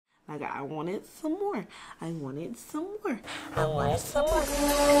Like, I wanted some more. I wanted some more. I wanted some more.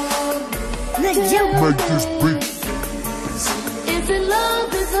 Let you Make this beat. If it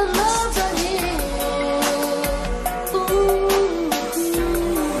love is a love for him.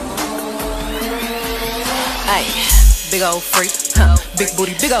 Ay, big old freak, big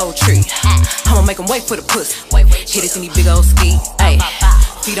booty, big old tree. I'ma make him wait for the pussy. Hit it in these big old ski. Ay,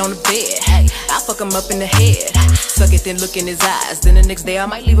 feet on the bed. I fuck him up in the head. Suck it, then look in his eyes. Then the next day I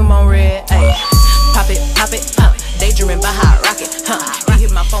might leave him on red. Ay, pop it, daydreaming by hot rocket. He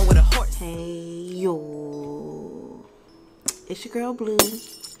hit my phone with a horse. Hey, yo. It's your girl, Blue.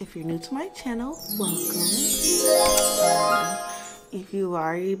 If you're new to my channel, welcome. If you've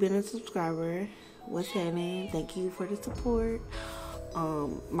already been a subscriber, what's happening? Thank you for the support.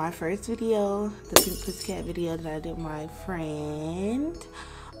 My first video, the Pink Pussycat video that I did with my friend,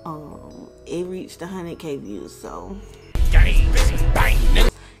 it reached 100K views, so gang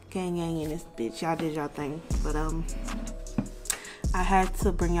in this bitch. Y'all did y'all thing. But I had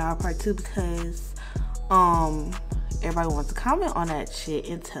to bring y'all part 2 because everybody wants to comment on that shit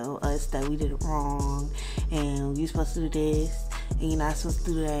and tell us that we did it wrong and you supposed to do this and you're not supposed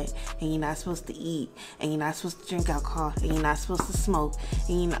to do that, and you're not supposed to eat, and you're not supposed to drink alcohol, and you're not supposed to smoke,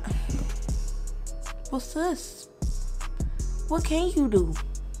 and you're not. Well, sis, what can you do?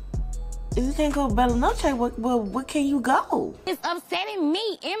 If you can't go to Bella Noche, what can you go? It's upsetting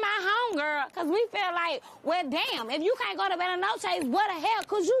me and my homegirl because we feel like, well, damn, if you can't go to Bella Noche, what the hell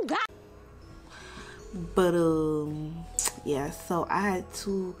could you got? But yeah, so I had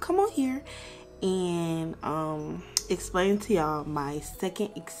to come on here and explain to y'all my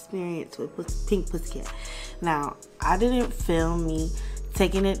second experience with Pink Pussycat. Now, I didn't film me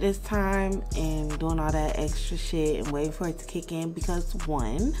taking it this time and doing all that extra shit and waiting for it to kick in because,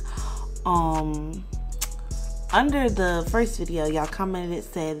 one, under the first video, y'all commented,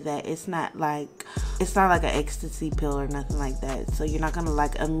 said that it's not like an ecstasy pill or nothing like that, so you're not gonna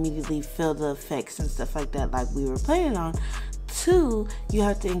like immediately feel the effects and stuff like that like we were planning on. 2, you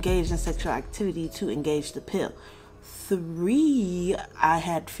have to engage in sexual activity to engage the pill. 3, I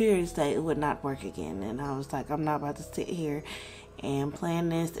had fears that it would not work again, and I was like, I'm not about to sit here and plan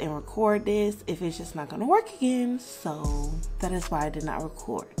this and record this if it's just not gonna work again. So that is why I did not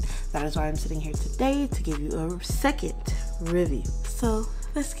record. That is why I'm sitting here today to give you a second review. So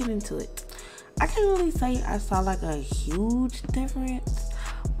let's get into it. I can't really say I saw like a huge difference,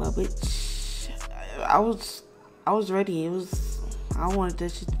 but bitch, I was ready. I wanted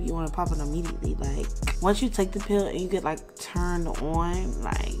that shit to be on and popping immediately. Like, once you take the pill and you get like turned on,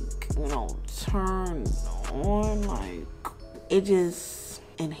 like, you know, like, it just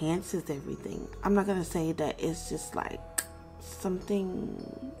enhances everything. I'm not gonna say that it's just like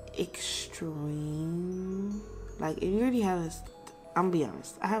something extreme. Like, if you already have a, I'm gonna be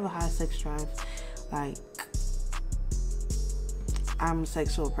honest, I have a high sex drive. Like, I'm a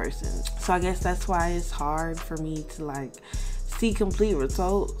sexual person, so I guess that's why it's hard for me to like see complete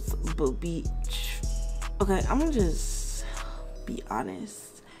results. But okay, I'm gonna just be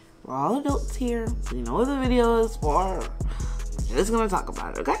honest. We're all adults here. We know what the video is for. We're just gonna talk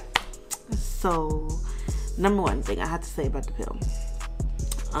about it, okay? So, number one thing I have to say about the pill.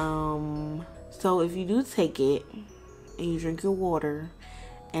 So if you do take it and you drink your water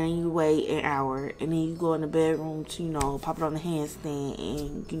and then you wait an hour and then you go in the bedroom to, you know, pop it on the handstand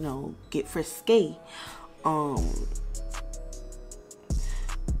and, you know, get frisky.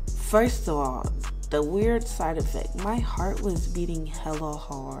 First of all, the weird side effect, my heart was beating hella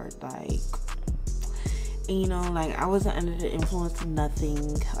hard, like, and, you know, like, I wasn't under the influence of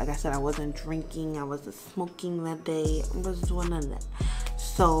nothing. Like I said, I wasn't drinking, I wasn't smoking that day, I wasn't doing none of that.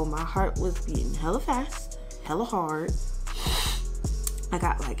 So my heart was beating hella fast, hella hard. I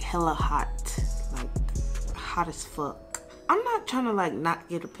got like hella hot, like hot as fuck. I'm not trying to like not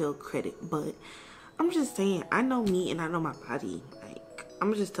get a pill credit, but I'm just saying, I know me and I know my body. Like, I'm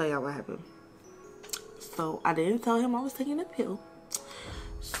gonna just tell y'all what happened. So I didn't tell him I was taking a pill.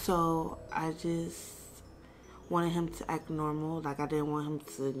 So I just wanted him to act normal. Like, I didn't want him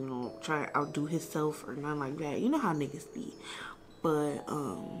to, you know, try to outdo himself or nothing like that. You know how niggas be. But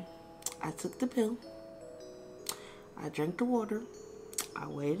I took the pill. I drank the water. I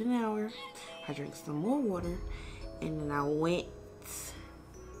waited an hour. I drank some more water. And then I went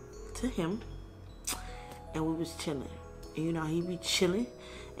to him. And we was chilling. And you know, he be chilling.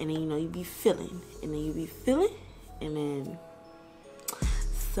 And then, you know, you be feeling. And then you be feeling. And then,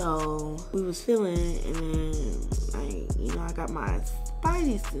 so we was feeling. And then, like, you know, I got my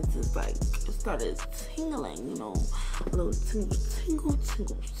spidey senses, like, it started tingling, you know, a little tingle,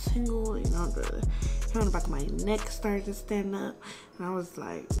 you know, the hair on the back of my neck started to stand up, and I was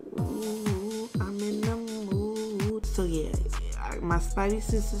like, ooh, I'm in the mood. So yeah, my spidey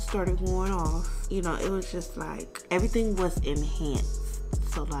senses started going off. You know, it was just like, everything was enhanced.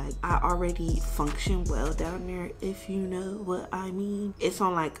 So like, I already function well down there, if you know what I mean. It's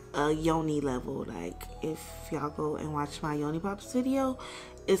on like a yoni level. Like, if y'all go and watch my Yoni Pops video,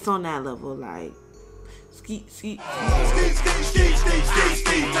 it's on that level. Like, skeet.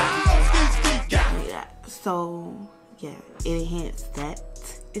 Yeah. So yeah, it enhanced that.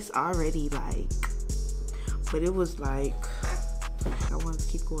 It's already like, but it was like, I wanted to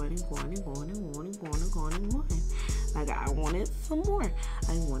keep going and going. Like, I wanted some more.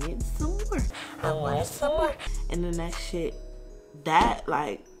 And then that shit, that,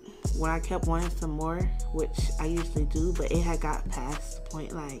 like, when I kept wanting some more, which I usually do, but it had got past the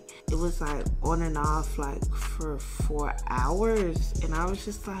point, like, it was like on and off, like, for 4 hours. And I was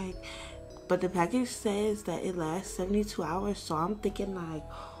just like, but the package says that it lasts 72 hours. So I'm thinking like,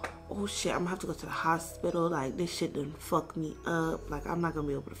 oh shit, I'm gonna have to go to the hospital. Like, this shit done fuck me up. Like, I'm not gonna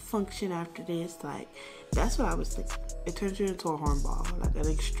be able to function after this. Like, that's what I was thinking. It turns you into a hornball, like an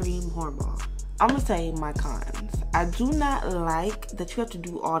extreme hornball. I'm gonna say my cons. I do not like that you have to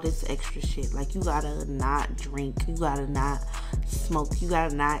do all this extra shit. Like, you gotta not drink, you gotta not smoke, you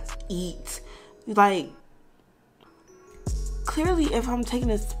gotta not eat. Like, clearly, if I'm taking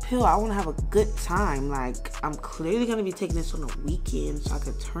this pill, I want to have a good time. Like, I'm clearly going to be taking this on a weekend so I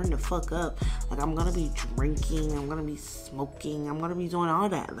can turn the fuck up. Like, I'm going to be drinking, I'm going to be smoking, I'm going to be doing all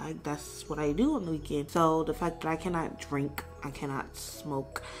that. Like, that's what I do on the weekend. So, the fact that I cannot drink, I cannot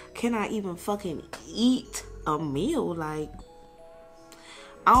smoke, cannot even fucking eat a meal, like,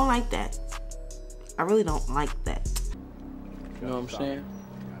 I don't like that. I really don't like that. You know what I'm saying?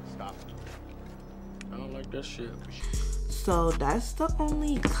 I don't like that shit. So that's the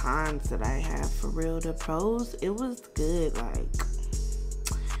only cons that I have for real. The pros, it was good. Like,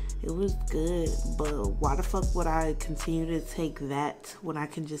 it was good. But why the fuck would I continue to take that when I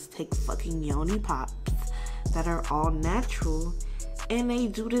can just take fucking Yoni Pops that are all natural and they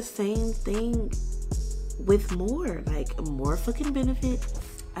do the same thing with more, like, more fucking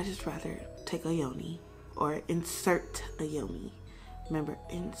benefits? I just rather take a Yoni or insert a Yoni. Remember,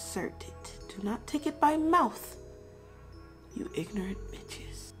 insert it. Do not take it by mouth, you ignorant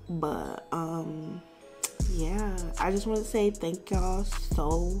bitches. But yeah, I just want to say thank y'all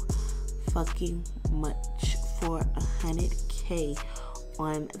so fucking much for 100K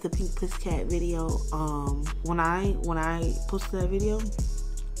on the Pink Pussycat video. When I posted that video,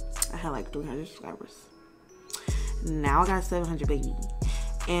 I had like 300 subscribers. Now I got 700, baby,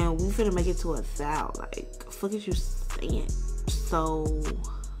 and we finna make it to 1,000. Like, fuck is you saying? So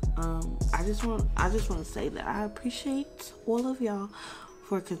I just want to say that I appreciate all of y'all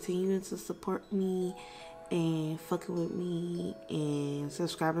for continuing to support me and fucking with me and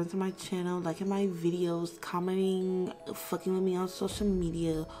subscribing to my channel, liking my videos, commenting, fucking with me on social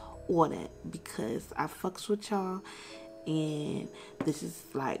media, all that, because I fucks with y'all, and this is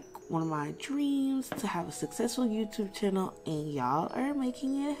like one of my dreams to have a successful YouTube channel, and y'all are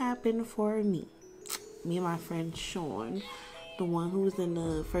making it happen for me. Me and my friend Sean, the one who was in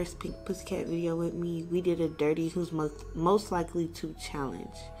the first Pink Pussycat video with me, we did a dirty who's most likely to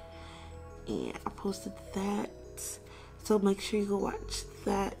challenge, and I posted that, so make sure you go watch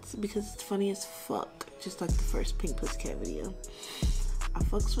that because it's funny as fuck, just like the first Pink Pussycat video. I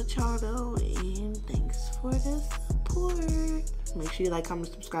fucks with y'all though, and thanks for the support. Make sure you like,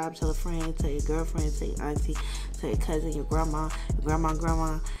 comment, subscribe, tell a friend, tell your girlfriend, tell your auntie, tell your cousin, your grandma,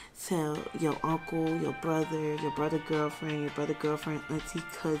 tell your uncle, your brother girlfriend, auntie,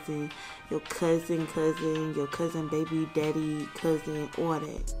 cousin, your cousin, baby, daddy, cousin, all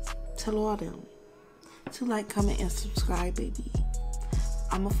that. Tell all them to like, comment, and subscribe, baby.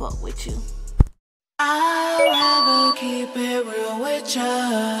 I'ma fuck with you. I'd rather keep it real with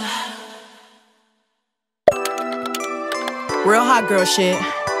ya. Real hot girl shit.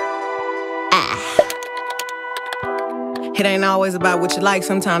 It ain't always about what you like,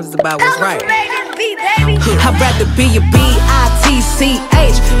 sometimes it's about what's right. I'd rather be a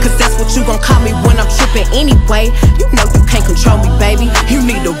B-I-T-C-H, cause that's what you gon' call me when I'm trippin' anyway. You know you can't control me, baby. You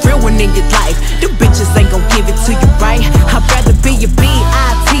need a real one in your life. The bitches ain't gon' give it to you, right? I'd rather be a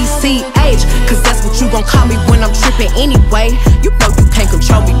B-I-T-C-H, cause that's what you gon' call me when I'm trippin' anyway.